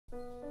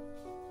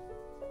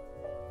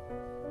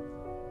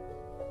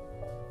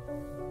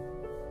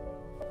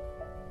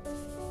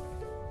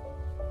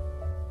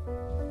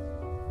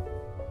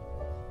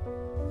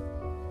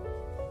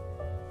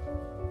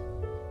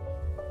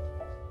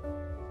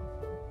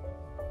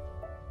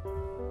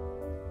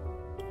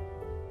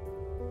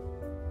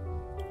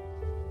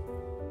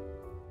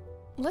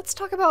Let's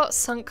talk about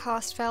sunk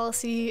cost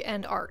fallacy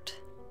and art.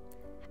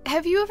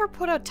 Have you ever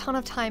put a ton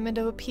of time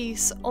into a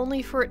piece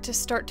only for it to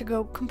start to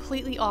go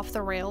completely off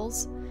the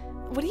rails?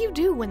 What do you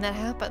do when that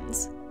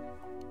happens?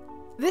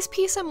 This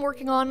piece I'm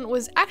working on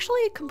was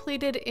actually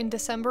completed in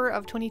December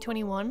of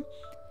 2021,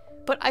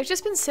 but I've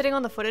just been sitting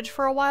on the footage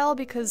for a while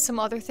because some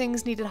other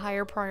things needed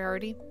higher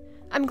priority.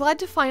 I'm glad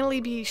to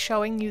finally be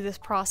showing you this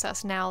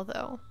process now,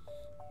 though.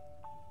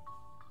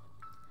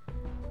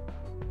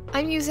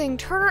 I'm using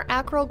Turner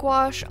Acrylic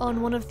gouache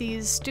on one of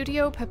these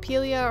Studio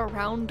Papilia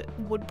round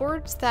wood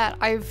boards that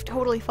I've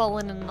totally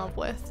fallen in love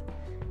with.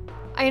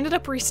 I ended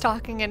up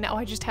restocking and now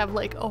I just have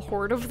like a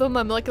horde of them.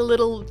 I'm like a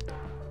little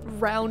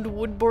round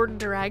wood board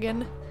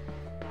dragon.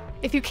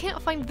 If you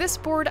can't find this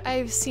board,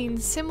 I've seen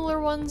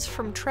similar ones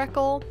from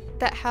Treckle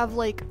that have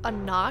like a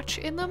notch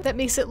in them that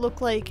makes it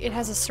look like it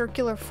has a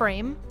circular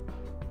frame.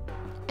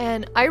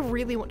 And I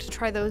really want to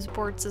try those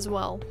boards as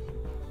well.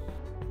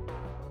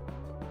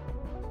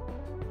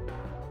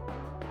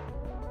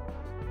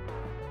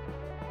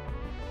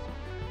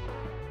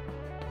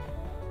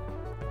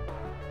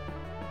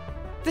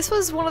 This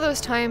was one of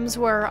those times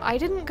where I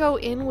didn't go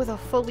in with a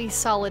fully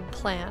solid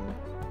plan.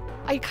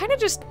 I kind of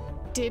just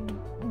did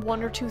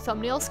one or two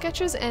thumbnail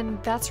sketches and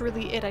that's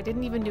really it. I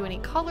didn't even do any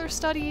color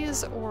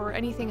studies or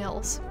anything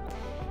else.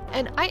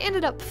 And I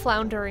ended up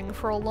floundering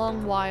for a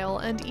long while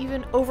and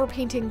even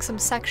overpainting some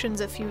sections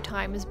a few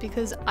times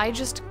because I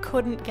just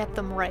couldn't get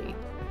them right.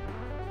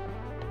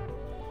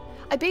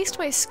 I based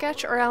my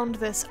sketch around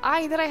this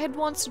eye that I had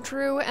once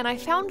drew, and I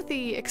found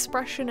the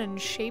expression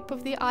and shape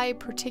of the eye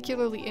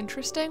particularly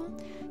interesting,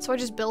 so I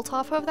just built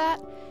off of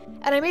that.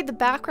 And I made the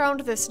background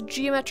this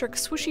geometric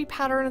swooshy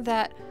pattern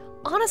that,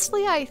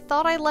 honestly, I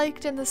thought I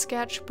liked in the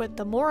sketch, but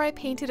the more I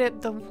painted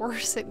it, the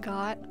worse it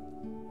got.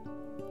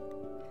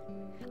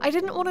 I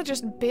didn't want to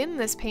just bin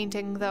this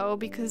painting, though,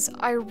 because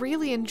I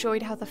really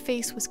enjoyed how the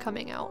face was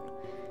coming out.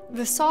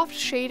 The soft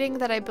shading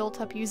that I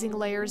built up using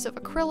layers of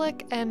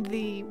acrylic and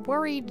the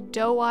worried,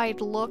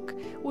 doe-eyed look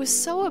was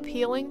so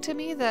appealing to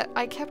me that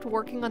I kept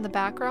working on the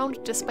background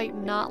despite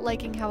not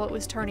liking how it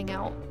was turning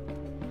out.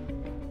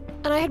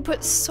 And I had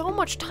put so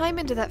much time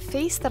into that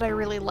face that I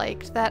really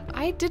liked that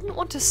I didn't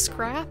want to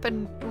scrap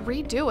and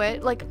redo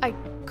it. Like, I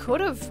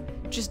could have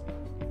just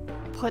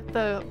put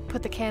the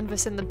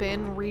canvas in the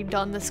bin,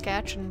 redone the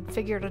sketch, and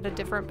figured out a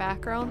different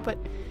background, but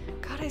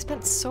God, I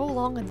spent so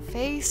long on the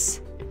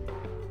face.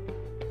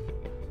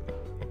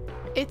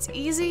 It's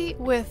easy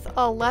with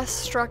a less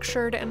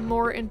structured and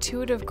more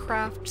intuitive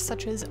craft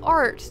such as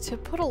art to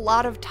put a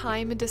lot of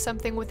time into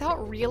something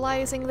without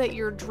realizing that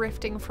you're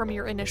drifting from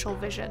your initial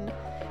vision.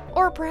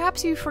 Or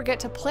perhaps you forget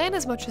to plan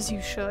as much as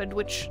you should,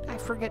 which I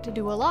forget to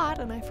do a lot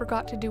and I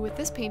forgot to do with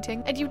this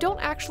painting, and you don't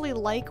actually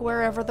like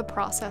wherever the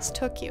process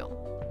took you.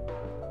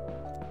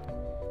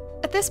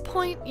 At this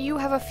point, you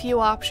have a few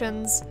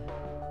options.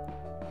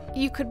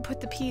 You could put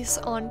the piece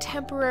on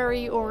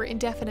temporary or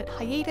indefinite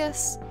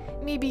hiatus.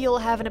 Maybe you'll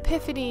have an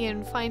epiphany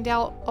and find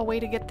out a way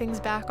to get things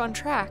back on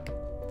track.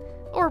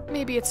 Or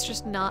maybe it's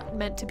just not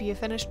meant to be a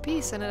finished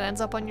piece and it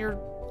ends up on your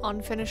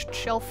unfinished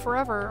shelf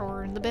forever,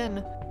 or in the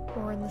bin,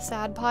 or in the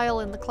sad pile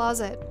in the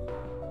closet.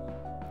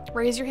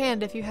 Raise your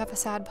hand if you have a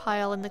sad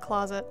pile in the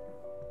closet.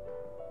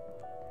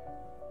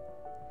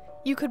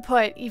 You could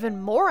put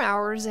even more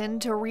hours in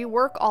to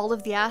rework all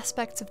of the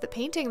aspects of the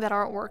painting that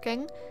aren't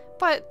working,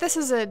 but this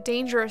is a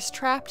dangerous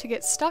trap to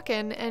get stuck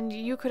in, and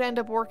you could end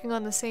up working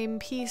on the same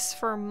piece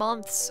for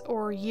months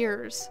or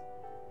years.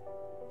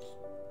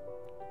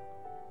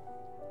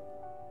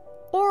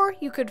 Or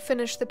you could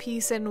finish the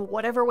piece in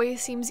whatever way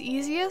seems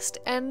easiest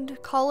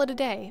and call it a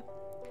day.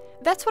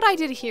 That's what I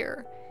did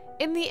here.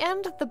 In the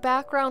end, the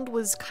background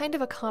was kind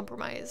of a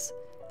compromise.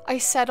 I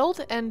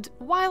settled, and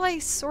while I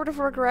sort of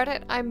regret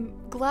it, I'm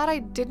glad I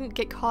didn't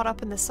get caught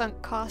up in the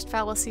sunk cost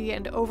fallacy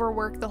and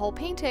overwork the whole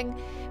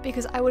painting,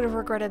 because I would have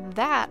regretted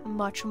that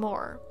much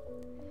more.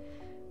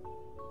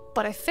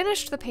 But I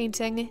finished the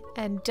painting,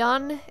 and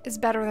done is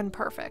better than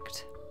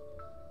perfect.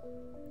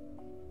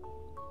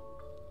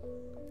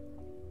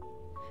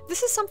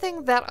 This is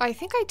something that I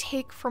think I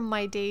take from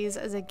my days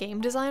as a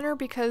game designer,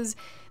 because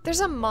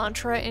there's a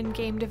mantra in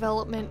game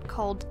development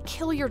called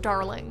 "kill your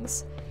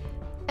darlings."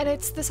 And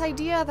it's this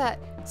idea that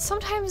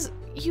sometimes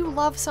you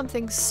love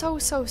something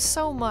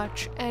so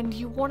much and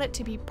you want it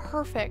to be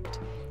perfect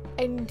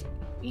and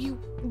you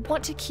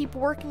want to keep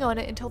working on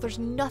it until there's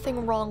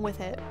nothing wrong with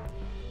it.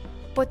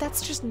 But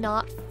that's just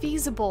not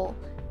feasible.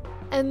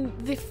 And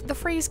the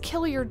phrase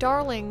 "kill your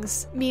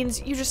darlings"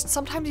 means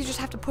sometimes you just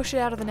have to push it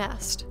out of the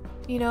nest,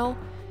 you know?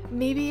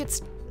 Maybe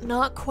it's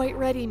not quite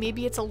ready,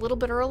 maybe it's a little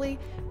bit early,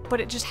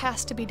 but it just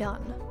has to be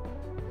done.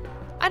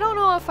 I don't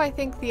know if I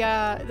think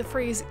the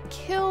phrase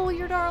 "kill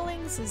your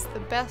darlings" is the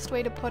best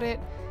way to put it.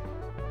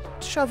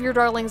 Shove your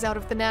darlings out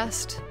of the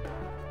nest.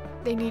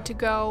 They need to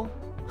go.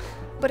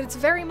 But it's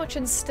very much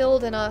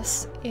instilled in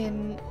us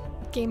in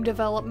game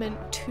development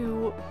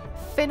to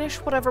finish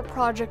whatever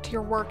project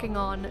you're working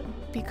on,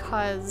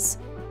 because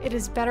it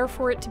is better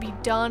for it to be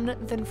done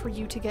than for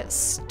you to get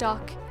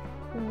stuck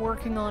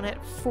working on it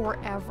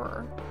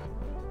forever.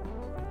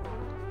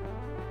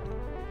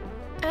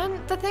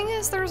 And the thing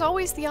is, there's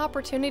always the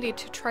opportunity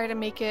to try to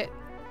make it,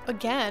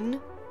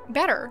 again,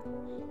 better.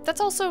 That's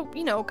also,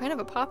 you know, kind of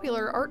a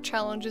popular art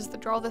challenge is the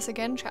Draw This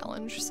Again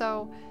challenge,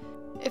 so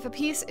if a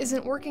piece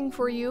isn't working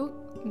for you,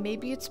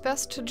 maybe it's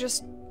best to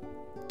just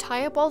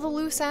tie up all the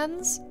loose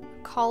ends,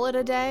 call it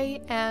a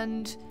day,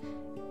 and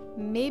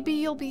maybe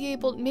you'll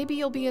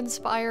be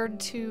inspired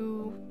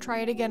to try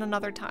it again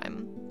another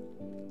time.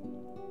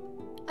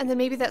 And then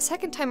maybe that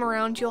second time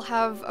around you'll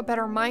have a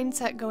better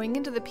mindset going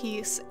into the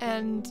piece,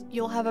 and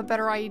you'll have a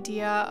better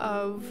idea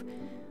of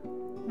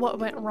what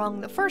went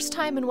wrong the first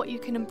time and what you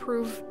can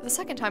improve the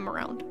second time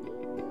around.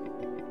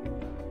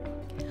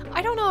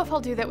 I don't know if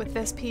I'll do that with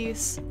this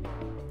piece.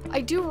 I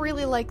do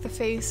really like the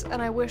face,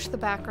 and I wish the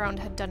background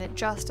had done it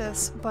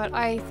justice, but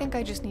I think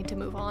I just need to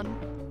move on.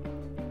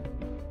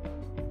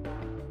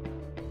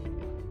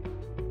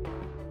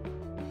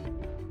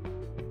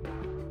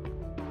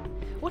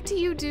 What do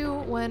you do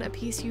when a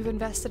piece you've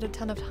invested a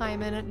ton of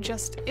time in it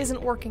just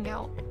isn't working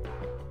out?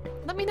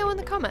 Let me know in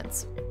the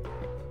comments.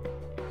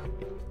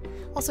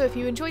 Also, if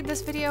you enjoyed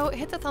this video,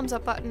 hit the thumbs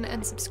up button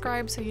and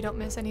subscribe so you don't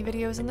miss any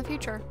videos in the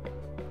future.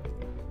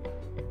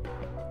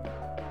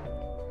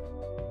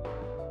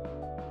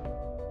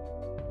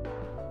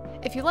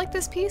 If you like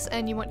this piece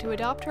and you want to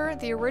adopt her,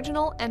 the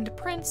original and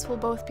prints will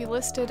both be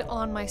listed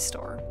on my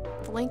store.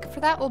 The link for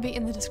that will be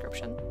in the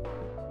description.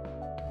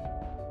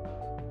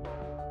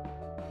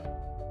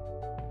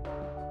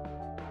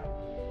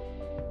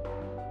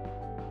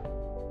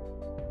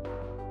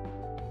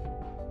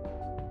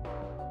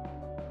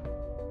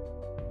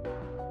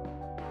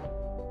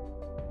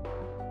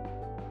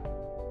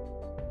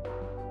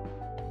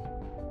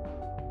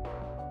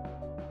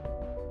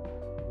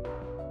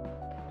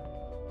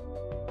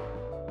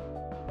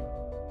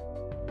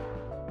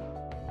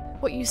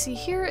 What you see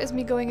here is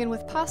me going in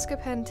with Posca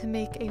pen to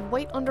make a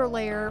white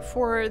underlayer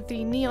for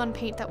the neon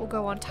paint that will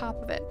go on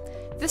top of it.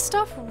 This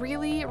stuff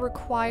really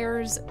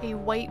requires a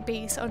white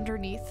base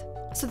underneath,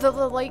 so that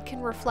the light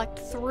can reflect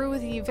through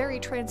the very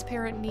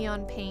transparent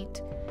neon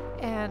paint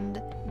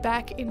and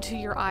back into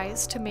your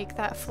eyes to make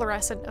that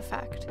fluorescent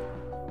effect.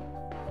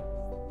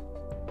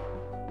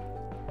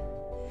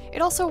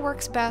 It also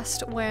works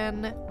best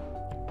when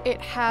it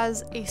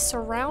has a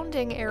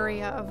surrounding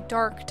area of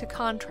dark to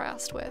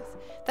contrast with.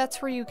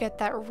 That's where you get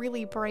that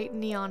really bright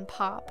neon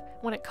pop,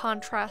 when it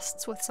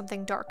contrasts with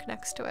something dark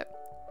next to it.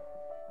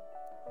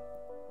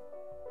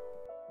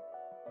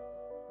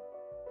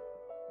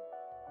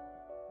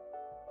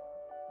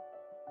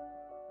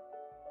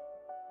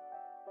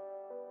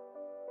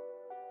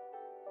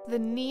 The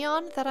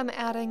neon that I'm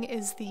adding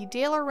is the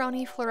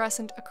Daler-Rowney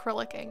Fluorescent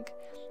Acrylic ink.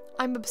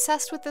 I'm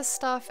obsessed with this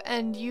stuff,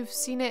 and you've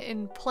seen it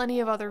in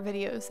plenty of other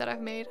videos that I've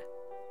made.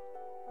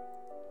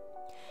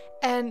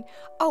 And,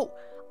 oh,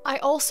 I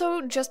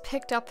also just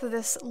picked up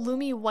this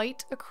Lumi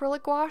White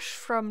acrylic wash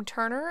from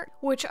Turner,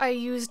 which I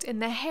used in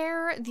the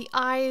hair, the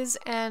eyes,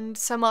 and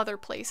some other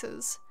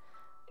places.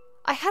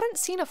 I hadn't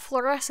seen a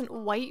fluorescent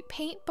white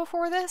paint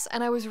before this,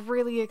 and I was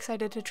really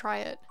excited to try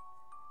it.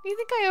 Do you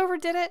think I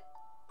overdid it?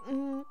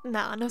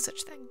 Nah, no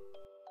such thing.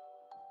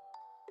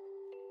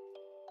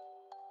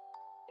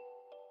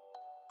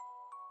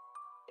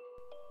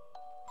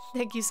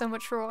 Thank you so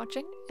much for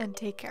watching, and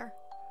take care.